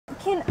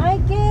Can I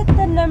get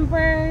the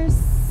number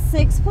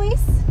 6,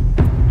 please?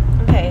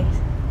 Okay.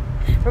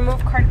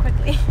 Remove card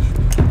quickly.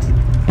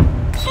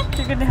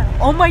 You're gonna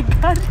have, oh my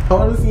god. I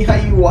wanna see how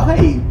you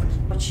wipe.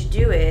 What you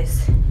do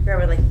is,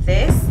 grab it like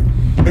this.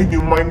 And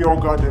you mind your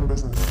goddamn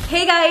business.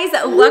 Hey guys,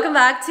 welcome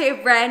back to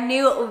a brand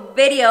new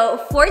video.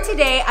 For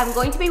today, I'm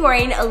going to be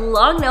wearing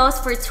long nails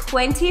for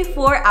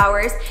 24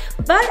 hours,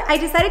 but I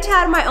decided to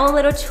add my own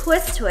little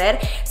twist to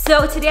it.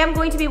 So today I'm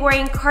going to be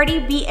wearing Cardi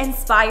B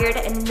inspired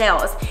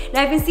nails.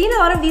 Now I've been seeing a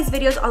lot of these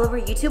videos all over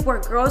YouTube where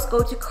girls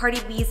go to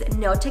Cardi B's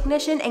nail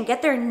technician and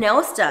get their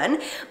nails done,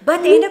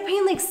 but they end up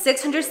paying like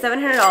 $600,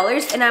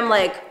 $700, and I'm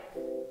like,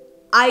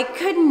 I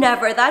could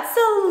never. That's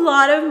a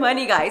lot of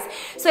money, guys.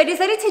 So I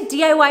decided to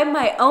DIY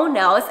my own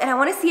nails, and I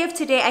want to see if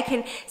today I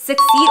can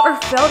succeed or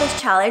fail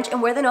this challenge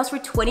and wear the nails for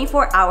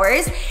 24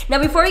 hours. Now,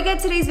 before we get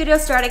today's video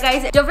started,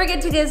 guys, don't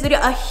forget to give this video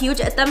a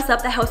huge thumbs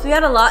up. That helps me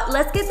out a lot.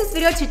 Let's get this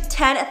video to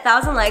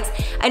 10,000 likes.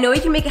 I know we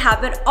can make it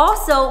happen.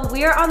 Also,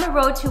 we are on the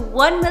road to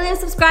 1 million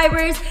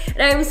subscribers,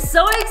 and I'm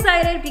so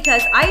excited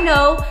because I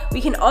know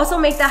we can also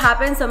make that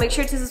happen. So make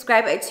sure to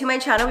subscribe to my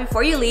channel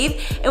before you leave.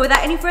 And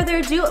without any further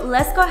ado,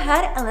 let's go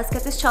ahead and let's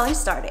get this challenge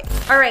started.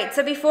 All right,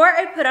 so before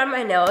I put on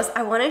my nails,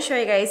 I want to show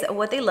you guys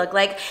what they look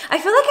like. I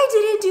feel like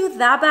I didn't do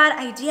that bad.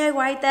 I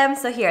DIY'd them.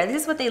 So here,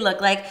 this is what they look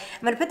like.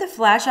 I'm gonna put the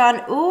flash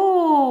on.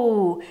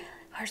 Ooh,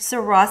 our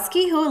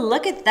Swarovski. Ooh,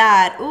 look at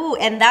that. Ooh,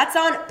 and that's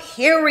on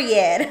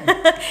period.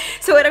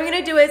 So what I'm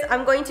gonna do is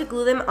I'm going to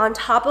glue them on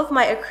top of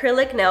my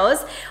acrylic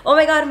nails. Oh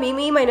my god,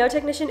 Mimi, my nail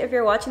technician, if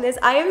you're watching this,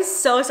 I am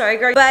so sorry,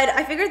 girl. But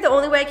I figured the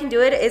only way I can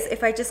do it is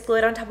if I just glue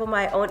it on top of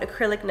my own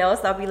acrylic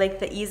nails. That'll be like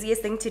the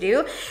easiest thing to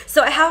do.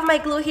 So I have my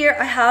glue here.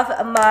 I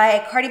have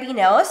my Cardi B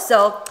nails.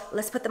 So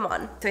let's put them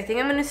on. So I think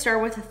I'm gonna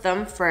start with the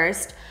thumb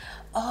first.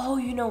 Oh,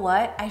 you know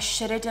what? I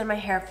should have done my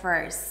hair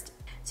first.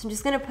 So I'm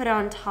just gonna put it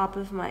on top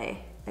of my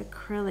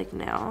acrylic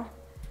nail.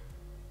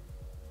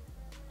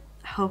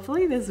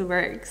 Hopefully this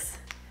works.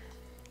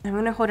 I'm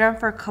gonna hold it on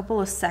for a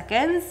couple of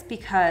seconds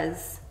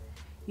because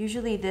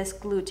usually this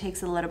glue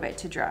takes a little bit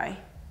to dry.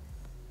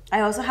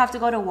 I also have to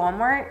go to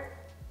Walmart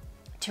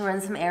to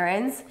run some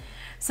errands,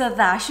 so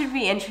that should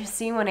be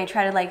interesting when I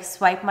try to like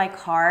swipe my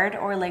card,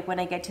 or like when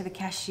I get to the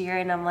cashier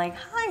and I'm like,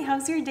 hi,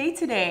 how's your day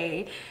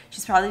today?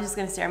 She's probably just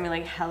gonna stare at me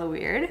like hella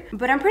weird.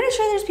 But I'm pretty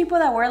sure there's people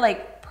that wear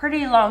like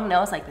pretty long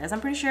nails like this.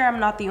 I'm pretty sure I'm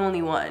not the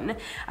only one.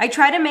 I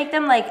try to make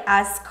them like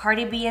as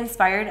Cardi B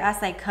inspired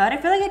as I could. I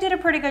feel like I did a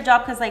pretty good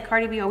job because like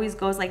Cardi B always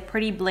goes like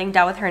pretty blinged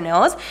out with her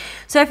nails.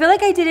 So I feel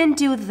like I didn't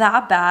do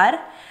that bad.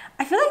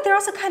 I feel like they're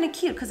also kind of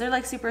cute because they're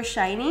like super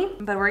shiny,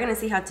 but we're gonna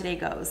see how today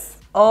goes.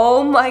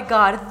 Oh my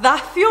god,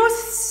 that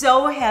feels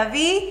so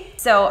heavy.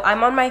 So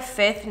I'm on my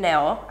 5th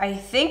nail. I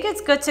think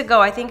it's good to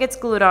go. I think it's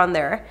glued on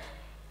there.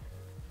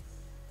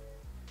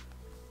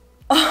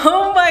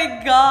 Oh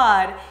my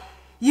god.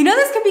 You know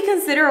this could be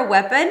considered a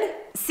weapon?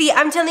 See,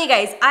 I'm telling you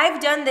guys,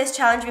 I've done this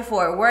challenge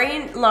before,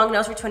 wearing long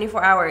nails for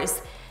 24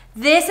 hours.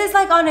 This is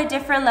like on a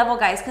different level,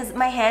 guys, because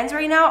my hands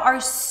right now are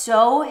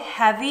so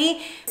heavy.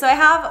 So I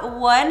have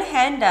one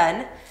hand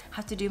done. I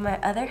have to do my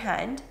other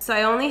hand. So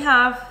I only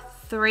have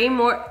 3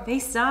 more, babe,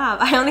 stop.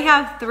 I only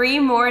have 3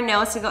 more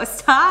nails to go,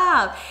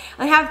 stop.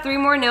 I only have 3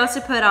 more nails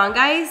to put on,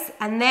 guys.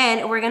 And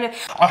then we're gonna.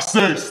 I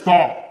say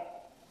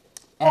stop.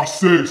 I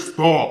say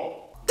stop.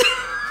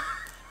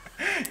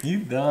 You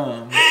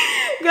dumb.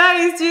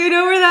 Guys, do you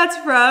know where that's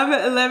from?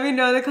 Let me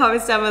know in the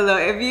comments down below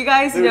if you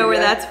guys know where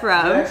that's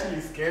from. You're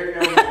actually scared.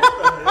 Like,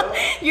 what the hell?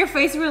 Your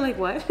face were like,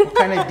 what? What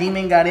kind of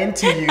demon got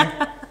into you?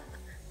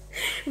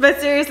 But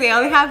seriously, I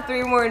only have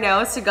 3 more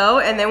nails to go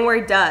and then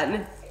we're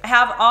done. I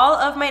have all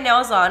of my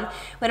nails on.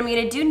 What I'm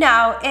gonna do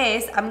now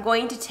is I'm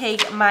going to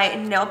take my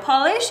nail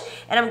polish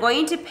and I'm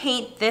going to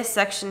paint this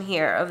section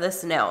here of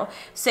this nail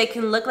so it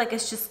can look like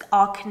it's just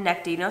all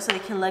connected, you know, so they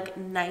can look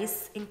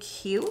nice and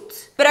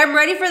cute. But I'm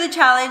ready for the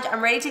challenge.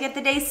 I'm ready to get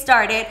the day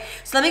started.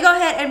 So let me go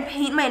ahead and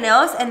paint my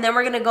nails and then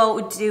we're gonna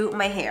go do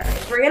my hair.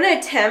 We're gonna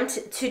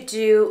attempt to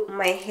do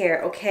my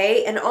hair,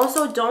 okay? And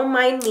also don't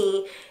mind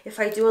me if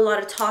I do a lot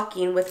of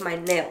talking with my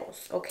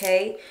nails,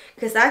 okay?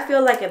 Because I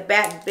feel like a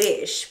bad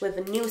bitch with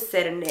a new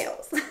set of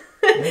nails.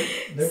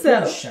 They're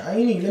so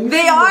shiny.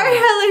 They are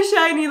hella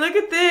shiny. Look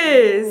at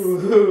this.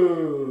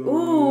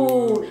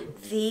 Ooh,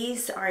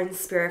 these are in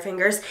spirit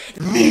fingers.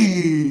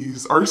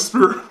 These are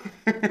spirit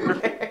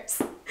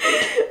fingers.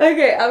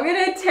 Okay, I'm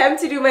gonna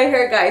attempt to do my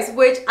hair, guys,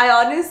 which I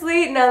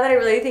honestly, now that I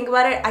really think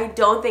about it, I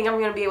don't think I'm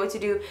gonna be able to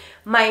do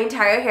my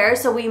entire hair,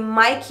 so we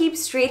might keep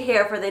straight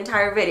hair for the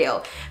entire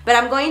video. But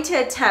I'm going to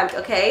attempt,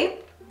 okay?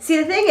 See,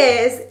 the thing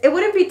is, it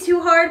wouldn't be too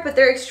hard, but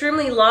they're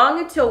extremely long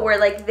until where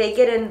like they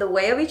get in the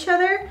way of each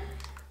other.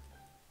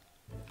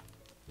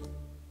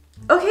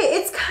 Okay,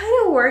 it's kind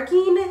of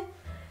working,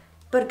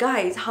 but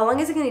guys, how long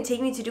is it gonna take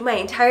me to do my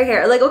entire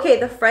hair? Like, okay,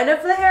 the front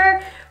of the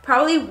hair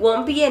probably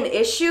won't be an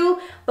issue,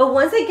 but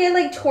once I get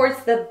like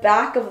towards the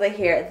back of the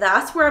hair,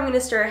 that's where I'm gonna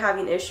start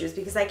having issues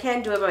because I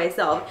can't do it by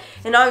myself.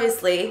 And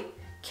obviously,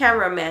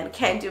 cameraman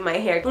can't do my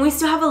hair. And we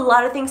still have a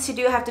lot of things to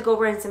do. I have to go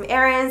run some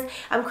errands.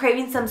 I'm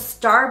craving some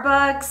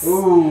Starbucks.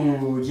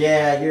 Ooh,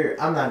 yeah,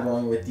 I'm not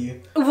going with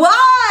you.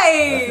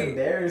 Why? That's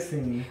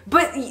embarrassing.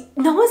 But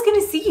no one's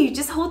gonna see you.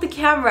 Just hold the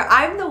camera.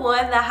 I'm the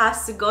one that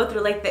has to go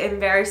through like the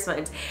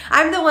embarrassment.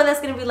 I'm the one that's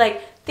gonna be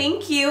like,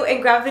 thank you,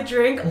 and grab the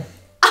drink.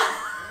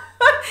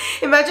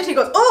 Imagine she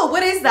goes, oh,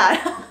 what is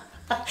that?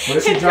 What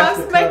if she It drops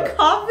drops the my cup?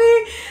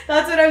 coffee.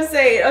 That's what I'm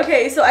saying.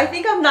 Okay, so I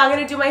think I'm not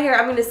gonna do my hair.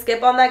 I'm gonna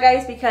skip on that,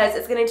 guys, because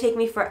it's gonna take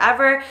me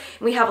forever.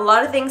 We have a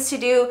lot of things to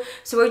do,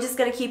 so we're just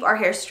gonna keep our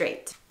hair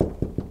straight.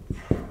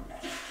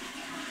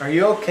 Are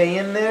you okay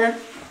in there?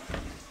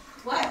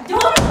 What?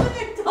 Don't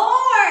open the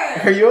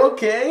door! Are you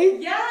okay?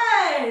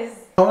 Yes!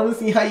 I want to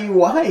see how you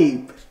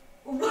wipe.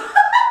 You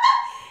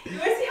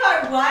wanna see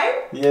how I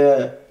wipe?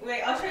 Yeah.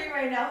 Wait, I'll show you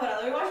right now. Hold on,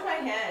 let me wash my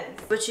hands.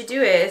 What you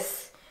do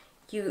is,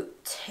 you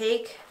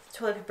take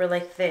toilet paper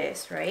like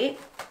this, right?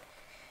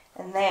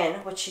 And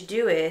then what you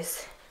do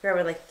is grab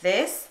it like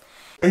this.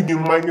 And you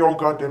mind your own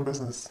goddamn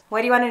business.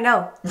 Why do you want to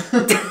know?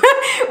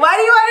 Why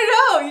do you want to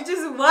know? You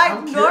just wipe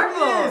I'm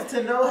normal. curious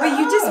to know But how.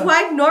 you just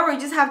wipe normal.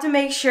 You just have to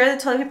make sure the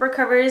toilet paper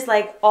covers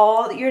like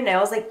all your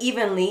nails like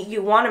evenly.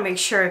 You want to make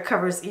sure it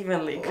covers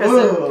evenly.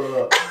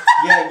 Ugh.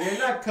 Yeah, you're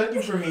not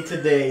cooking for me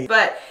today.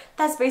 But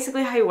that's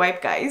basically how you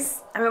wipe,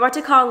 guys. I'm about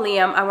to call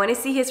Liam. I want to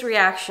see his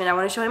reaction. I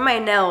want to show him my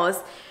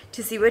nails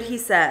to see what he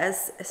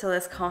says. So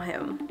let's call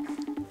him.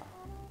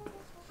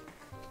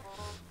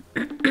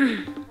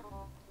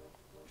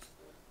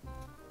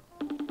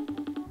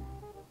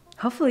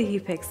 Hopefully he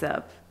picks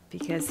up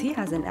because he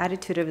has an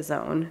attitude of his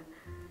own.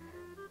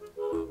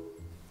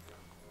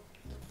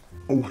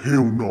 Oh,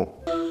 hell no.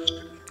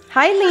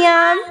 Hi,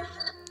 Liam.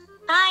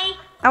 Hi.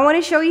 I want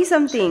to show you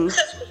something.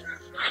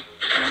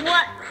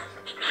 What?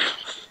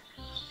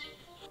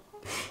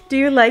 Do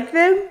you like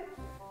them?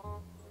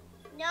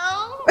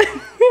 No.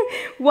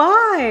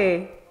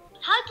 Why?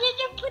 How did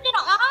you put it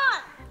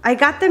on? I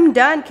got them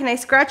done. Can I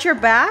scratch your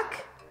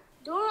back?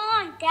 Do it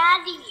on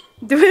Daddy.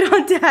 Do it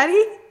on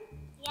Daddy?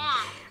 Yeah.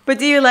 But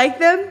do you like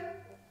them?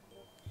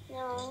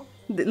 No.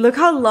 Look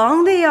how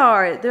long they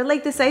are. They're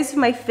like the size of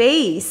my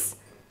face.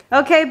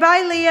 Okay,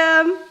 bye,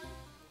 Liam.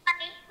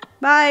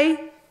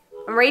 Bye.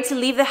 I'm ready to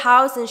leave the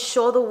house and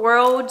show the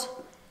world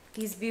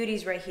these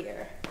beauties right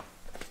here.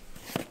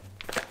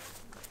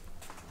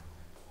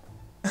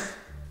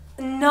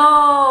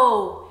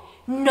 No.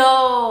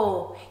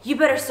 No. You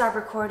better stop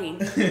recording.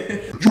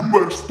 You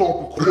better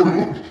stop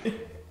recording.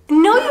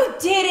 No, you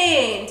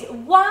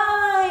didn't.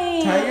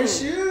 Why? Tie your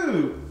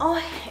shoe. Oh,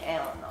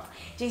 hell no.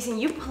 Jason,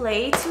 you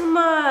play too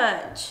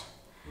much.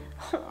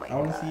 Oh my I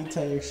want to god. see you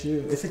tie your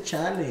shoe. It's a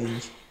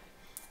challenge.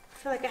 I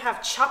feel like I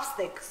have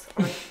chopsticks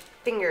on my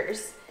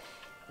fingers.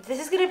 This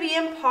is gonna be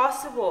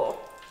impossible.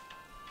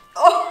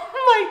 Oh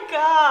my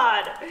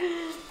god.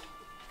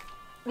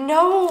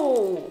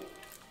 No.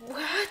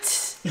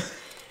 What?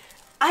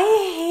 I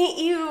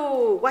hate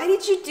you. Why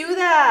did you do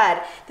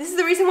that? This is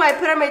the reason why I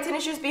put on my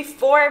tennis shoes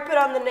before I put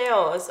on the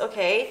nails,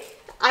 okay?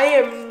 I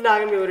am not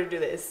gonna be able to do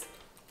this.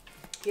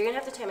 You're gonna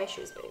have to tie my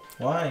shoes, babe.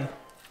 Why?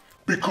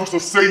 Because I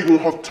say you will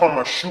have to tie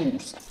my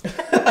shoes.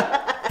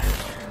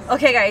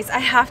 Okay guys, I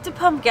have to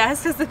pump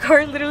gas because the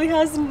car literally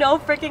has no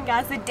freaking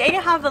gas. The day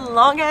I have the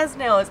long ass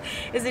nails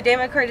is the day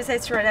my car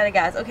decides to run out of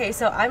gas. Okay,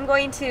 so I'm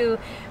going to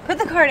put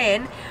the card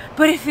in,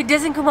 but if it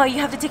doesn't come out, you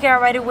have to take it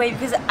out right away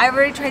because I've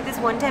already tried this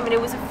one time and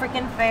it was a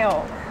freaking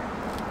fail.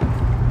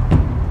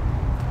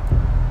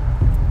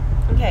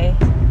 Okay,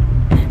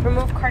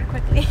 remove card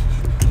quickly.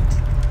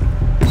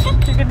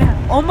 You're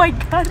gonna, oh my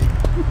god.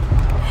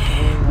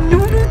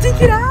 No,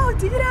 take it out,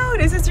 take it out.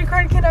 It says your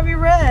card cannot be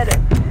read.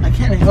 I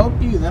can't help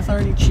you. That's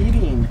already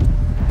cheating.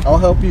 I'll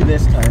help you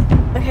this time.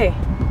 Okay.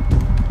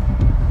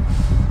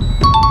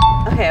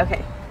 Okay,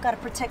 okay. Gotta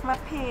protect my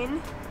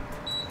pin.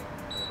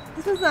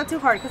 This one's not too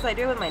hard because I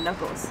do it with my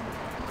knuckles.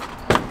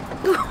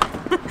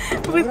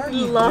 With are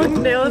you long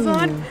doing? nails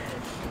on.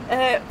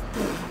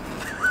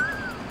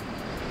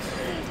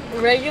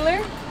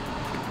 Regular?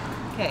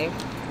 Okay.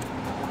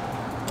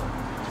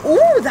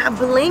 Ooh, that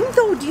bling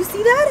though. Do you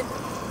see that?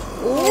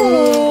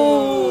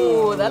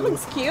 Ooh, that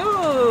looks cute.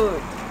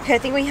 Okay, I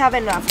think we have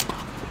enough.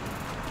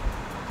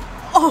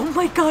 Oh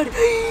my god.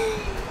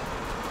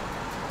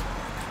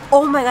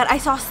 Oh my god, I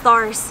saw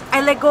stars. I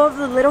let go of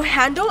the little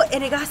handle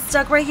and it got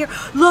stuck right here.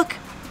 Look,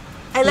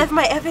 I left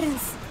my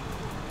evidence.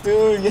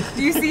 Dude,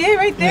 Do you see it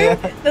right there?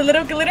 Yeah. The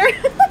little glitter?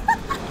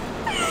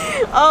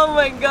 Oh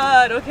my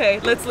god.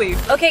 Okay, let's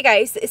leave. Okay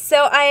guys,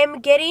 so I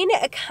am getting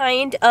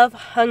kind of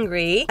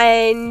hungry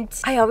and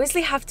I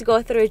obviously have to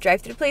go through a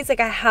drive-thru place. Like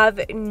I have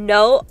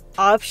no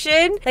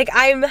option. Like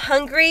I'm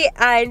hungry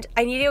and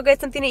I need to go get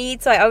something to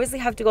eat, so I obviously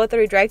have to go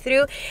through a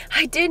drive-thru.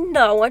 I did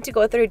not want to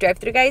go through a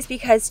drive-thru, guys,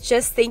 because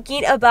just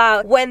thinking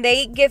about when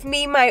they give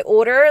me my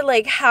order,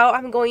 like how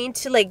I'm going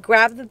to like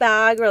grab the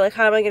bag or like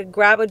how am I gonna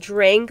grab a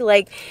drink,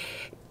 like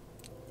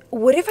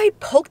what if I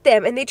poke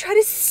them and they try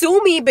to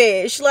sue me,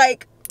 bitch?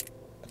 Like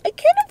I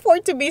can't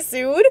afford to be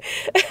sued.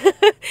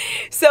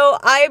 So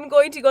I am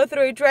going to go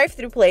through a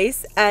drive-through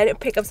place and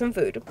pick up some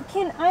food.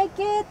 Can I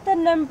get the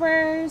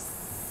number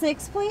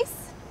 6, please?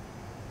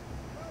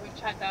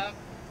 Which hot dog?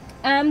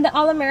 The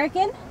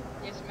All-American.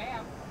 Yes,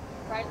 ma'am.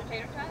 Fries or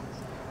tater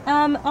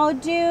tots? I'll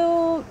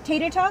do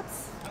tater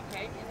tots.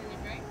 Okay, and then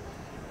the drink?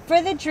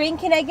 For the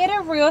drink, can I get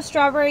a real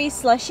strawberry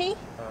slushie?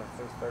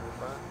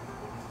 $6.35.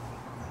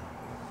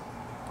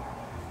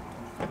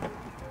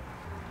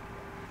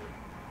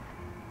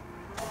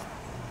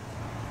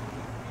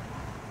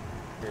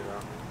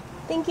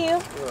 Thank you.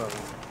 You're welcome.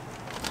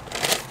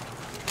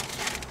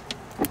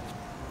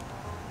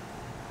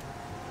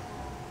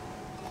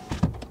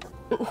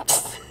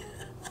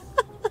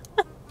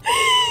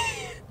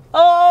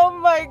 Oh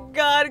my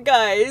god,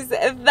 guys.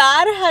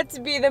 That had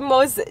to be the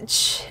most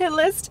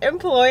chillest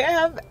employee I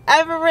have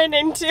ever run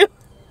into.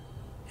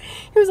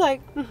 He was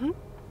like,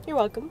 you're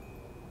welcome.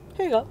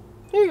 Here you go.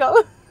 Here you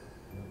go.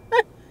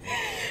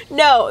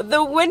 No,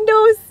 the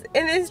windows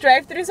in this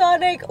drive-thru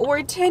Sonic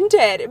were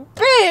tinted.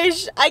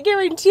 Bish, I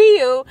guarantee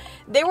you,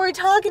 they were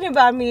talking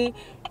about me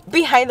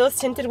behind those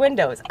tinted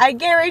windows. I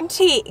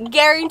guarantee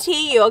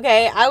you,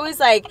 okay? I was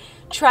like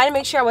trying to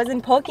make sure I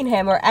wasn't poking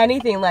him or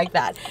anything like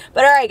that.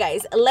 But all right,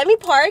 guys, let me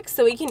park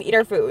so we can eat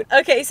our food.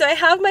 Okay, so I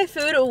have my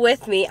food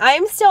with me. I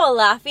am still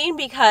laughing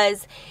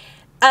because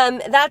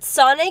that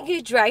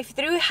Sonic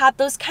drive-thru had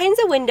those kinds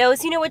of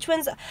windows. You know which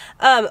ones?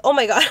 Oh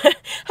my god. I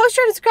was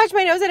trying to scratch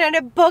my nose and I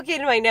ended up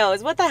poking my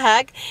nose. What the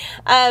heck?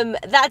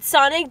 That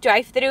Sonic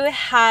drive-thru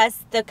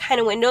has the kind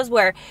of windows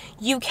where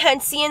you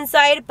can't see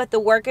inside, but the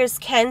workers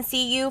can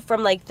see you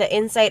from like the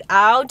inside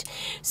out.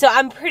 So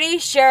I'm pretty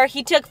sure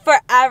he took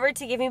forever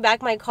to give me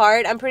back my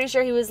card. I'm pretty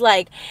sure he was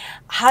like,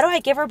 how do I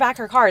give her back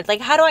her card?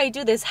 Like, how do I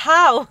do this?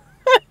 How?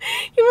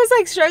 He was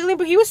like struggling,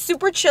 but he was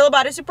super chill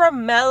about it, super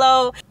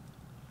mellow.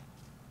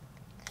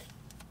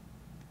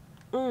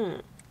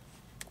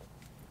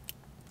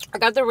 I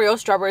got the real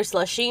strawberry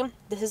slushie.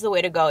 This is the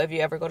way to go if you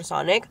ever go to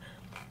Sonic.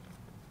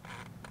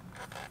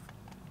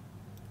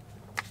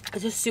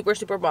 It's just super,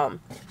 super bomb.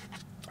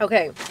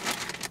 Okay.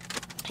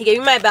 He gave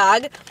me my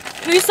bag.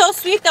 He was so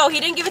sweet though. He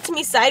didn't give it to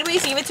me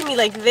sideways. He gave it to me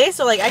like this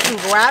so like I can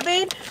grab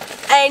it.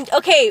 And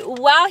okay,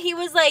 while he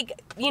was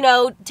like, you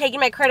know, taking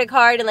my credit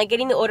card and like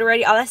getting the order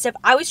ready, all that stuff,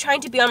 I was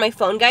trying to be on my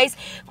phone, guys,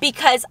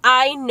 because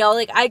I know,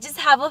 like, I just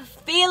have a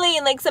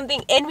feeling, like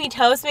something in me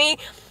tells me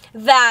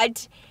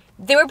that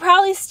they were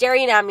probably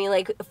staring at me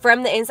like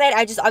from the inside.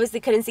 I just obviously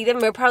couldn't see them.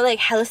 They were probably like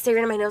hella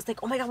staring at my nose,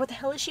 like, oh my god, what the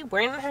hell is she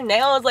wearing on her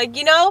nails? Like,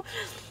 you know?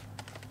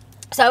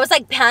 So I was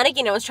like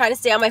panicking. I was trying to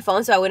stay on my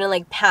phone so I wouldn't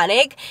like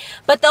panic.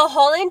 But the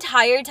whole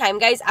entire time,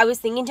 guys, I was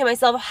thinking to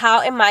myself,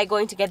 how am I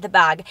going to get the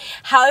bag?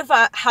 How am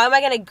I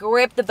going to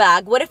grip the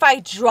bag? What if I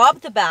drop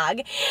the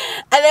bag and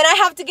then I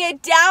have to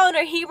get down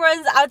or he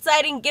runs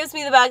outside and gives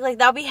me the bag? Like,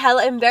 that'd be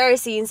hella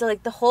embarrassing. So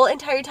like the whole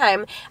entire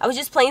time, I was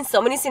just playing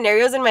so many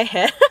scenarios in my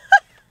head.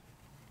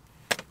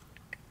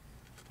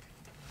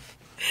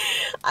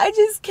 I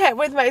just can't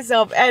with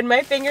myself and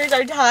my fingers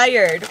are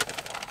tired.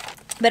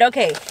 But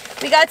okay,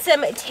 we got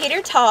some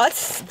tater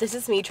tots. This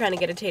is me trying to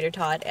get a tater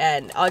tot,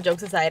 and all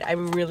jokes aside,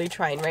 I'm really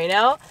trying right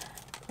now.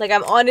 Like,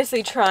 I'm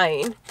honestly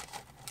trying.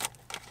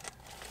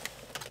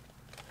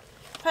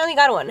 Finally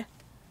got one.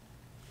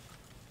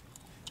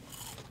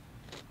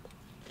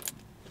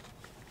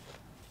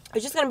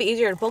 It's just gonna be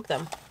easier to poke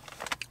them.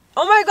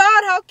 Oh my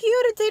god, how cute,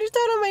 a tater tot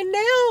on my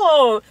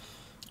nail.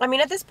 I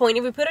mean, at this point,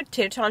 if we put a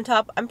tater tot on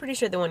top, I'm pretty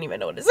sure they won't even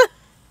notice.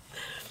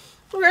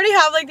 We already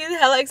have like these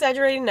hella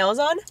exaggerated nails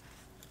on.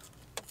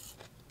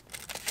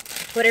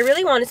 What I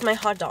really want is my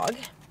hot dog.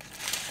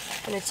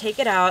 I'm gonna take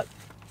it out.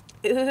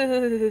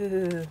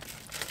 Ooh,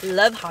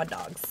 love hot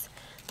dogs.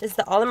 This is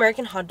the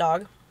All-American hot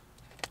dog.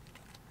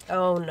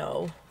 Oh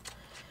no.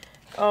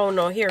 Oh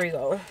no, here we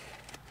go.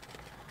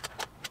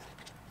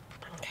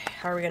 Okay,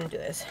 how are we gonna do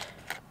this?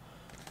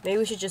 Maybe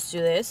we should just do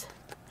this.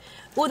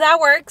 Ooh, that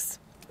works.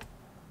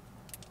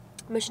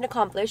 Mission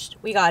accomplished.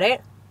 We got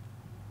it.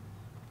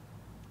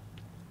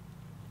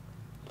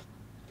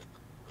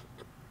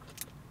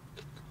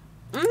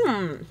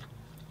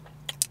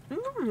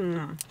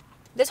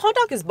 This hot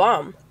dog is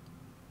bomb.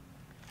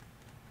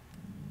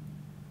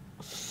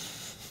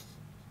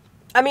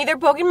 I'm either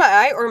poking my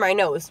eye or my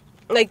nose.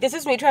 Like, this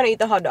is me trying to eat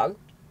the hot dog.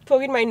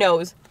 Poking my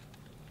nose.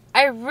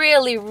 I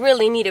really,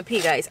 really need to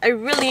pee, guys. I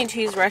really need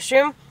to use the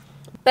restroom.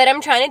 But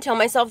I'm trying to tell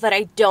myself that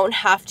I don't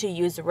have to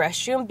use the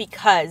restroom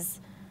because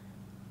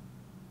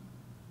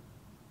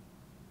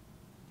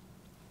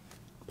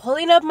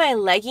pulling up my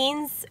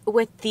leggings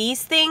with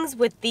these things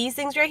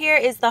right here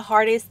is the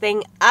hardest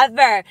thing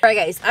ever. All right,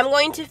 guys, I'm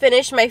going to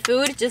finish my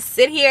food. Just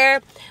sit here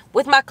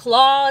with my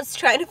claws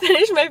trying to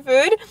finish my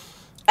food.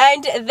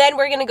 And then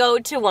we're gonna go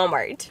to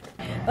Walmart.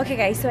 Okay,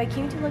 guys, so I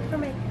came to look for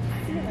my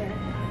concealer,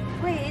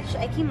 which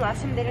I came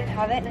last time, they didn't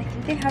have it, and I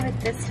think they have it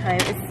this time.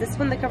 It's this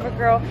one, the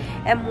CoverGirl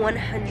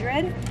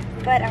M100,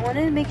 but I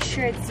wanted to make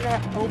sure it's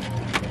not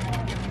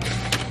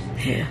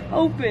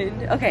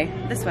opened. Okay,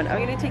 this one. I'm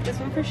gonna take this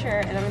one for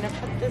sure, and I'm gonna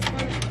put this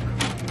one.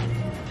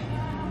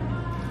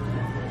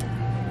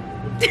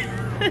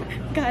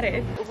 Got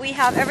it. We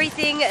have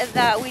everything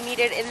that we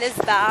needed in this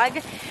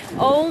bag.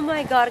 Oh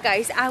my god,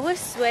 guys, I was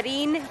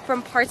sweating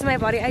from parts of my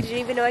body I didn't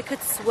even know I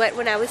could sweat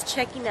when I was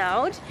checking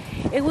out.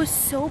 It was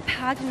so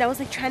packed, and I was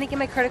like trying to get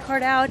my credit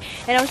card out,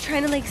 and I was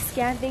trying to like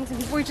scan things, and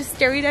people were just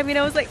staring at me, and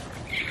I was like,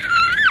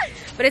 ah!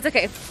 But it's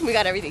okay, we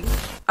got everything.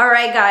 All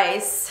right,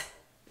 guys,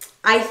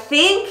 I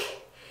think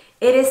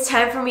it is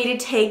time for me to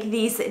take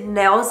these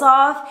nails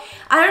off.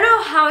 I don't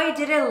know how I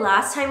did it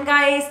last time,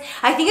 guys.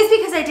 I think it's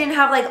because I didn't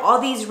have like all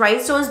these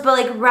rhinestones, but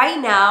like right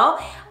now,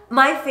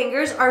 my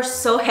fingers are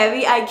so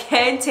heavy, I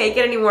can't take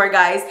it anymore,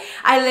 guys.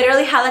 I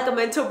literally had like a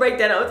mental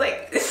breakdown. I was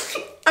like,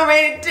 I'm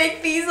ready to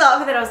take these off.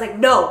 And then I was like,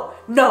 no,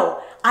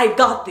 I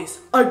got this.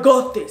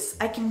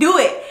 I can do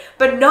it.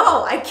 But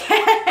no, I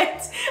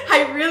can't.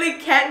 I really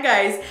can't,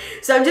 guys.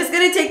 So I'm just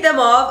gonna take them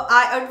off.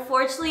 I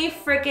unfortunately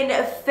freaking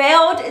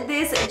failed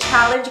this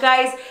challenge,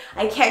 guys.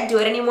 I can't do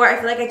it anymore. I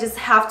feel like I just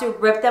have to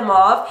rip them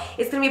off.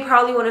 It's gonna be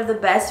probably one of the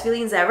best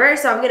feelings ever.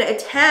 So I'm gonna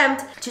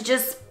attempt to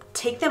just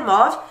take them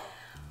off.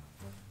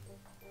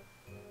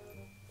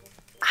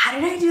 How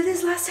did I do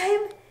this last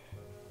time?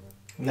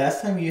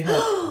 Last time you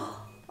had...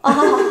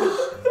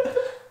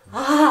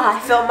 I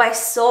felt my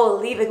soul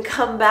leave and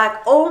come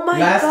back. Oh my god.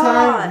 Last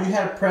time you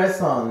had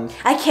press-ons.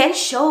 I can't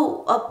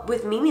show up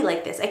with Mimi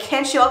like this. I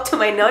can't show up to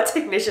my nail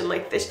technician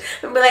like this.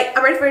 I'm be like,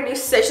 I'm ready for a new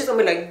session. I'm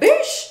be like,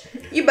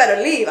 bitch, you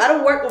better leave. I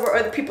don't work over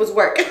other people's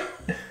work.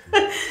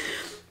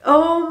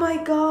 Oh my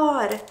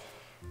god.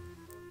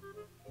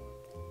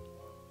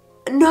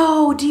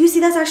 No, do you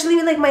see that's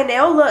actually like my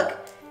nail? Look.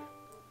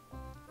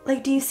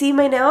 Like, do you see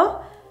my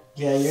nail?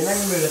 Yeah, you're not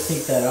gonna be able to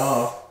take that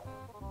off.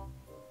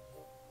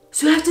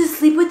 So I have to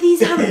sleep with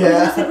these? How am I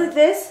going to sleep with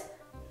this?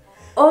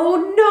 Oh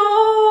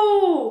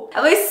no!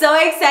 I was so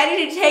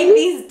excited to take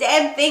these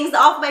damn things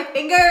off my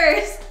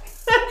fingers.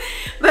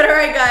 But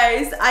alright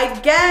guys, I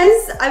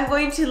guess I'm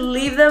going to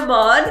leave them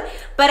on.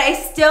 But I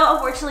still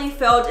unfortunately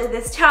failed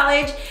this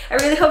challenge. I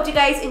really hope you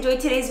guys enjoyed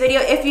today's video.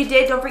 If you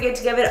did, don't forget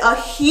to give it a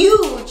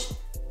huge...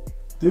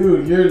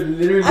 Dude, you're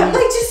literally I'm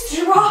like just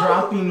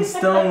dropping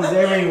stones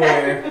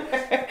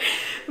everywhere.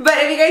 But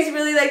if you guys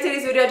really liked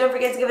today's video, don't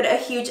forget to give it a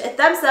huge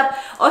thumbs up.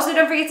 Also,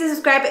 don't forget to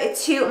subscribe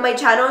to my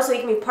channel so you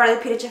can be part of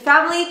the Pita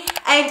family.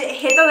 And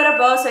hit the little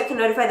bell so I can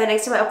notify the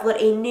next time I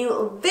upload a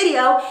new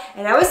video.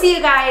 And I will see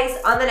you guys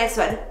on the next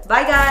one.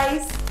 Bye,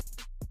 guys.